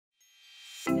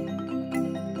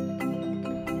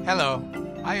Hello,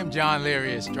 I am John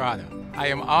Learie Estrada. I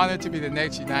am honored to be the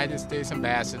next United States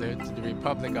Ambassador to the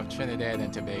Republic of Trinidad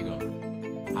and Tobago.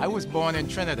 I was born in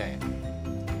Trinidad.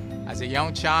 As a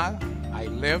young child, I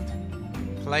lived,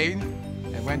 played,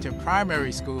 and went to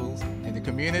primary schools in the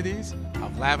communities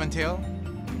of Laventille,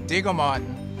 Diego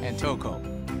Martin, and Toco.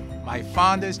 My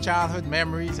fondest childhood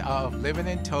memories are of living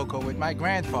in Toco with my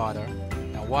grandfather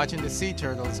and watching the sea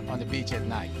turtles on the beach at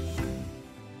night.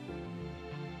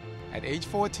 At age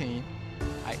 14,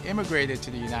 I immigrated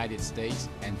to the United States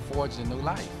and forged a new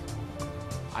life.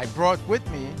 I brought with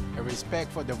me a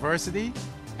respect for diversity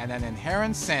and an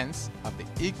inherent sense of the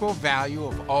equal value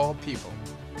of all people.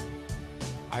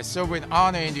 I served with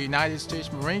honor in the United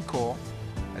States Marine Corps,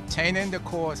 attaining the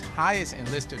Corps' highest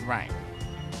enlisted rank,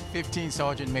 15th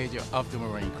Sergeant Major of the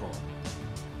Marine Corps.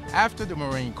 After the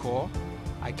Marine Corps,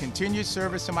 I continued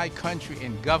service to my country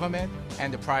in government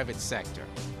and the private sector.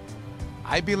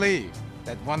 I believe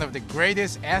that one of the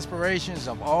greatest aspirations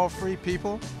of all free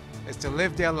people is to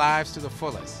live their lives to the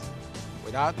fullest,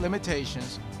 without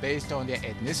limitations based on their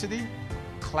ethnicity,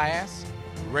 class,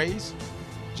 race,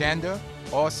 gender,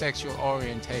 or sexual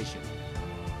orientation.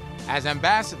 As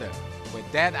ambassador, with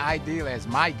that ideal as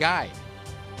my guide,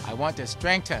 I want to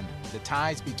strengthen the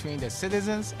ties between the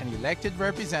citizens and elected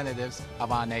representatives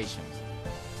of our nation.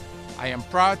 I am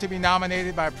proud to be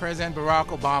nominated by President Barack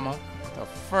Obama to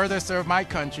further serve my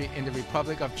country in the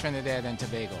Republic of Trinidad and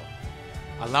Tobago.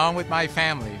 Along with my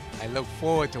family, I look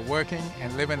forward to working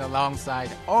and living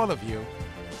alongside all of you,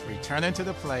 returning to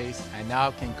the place I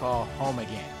now can call home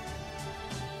again.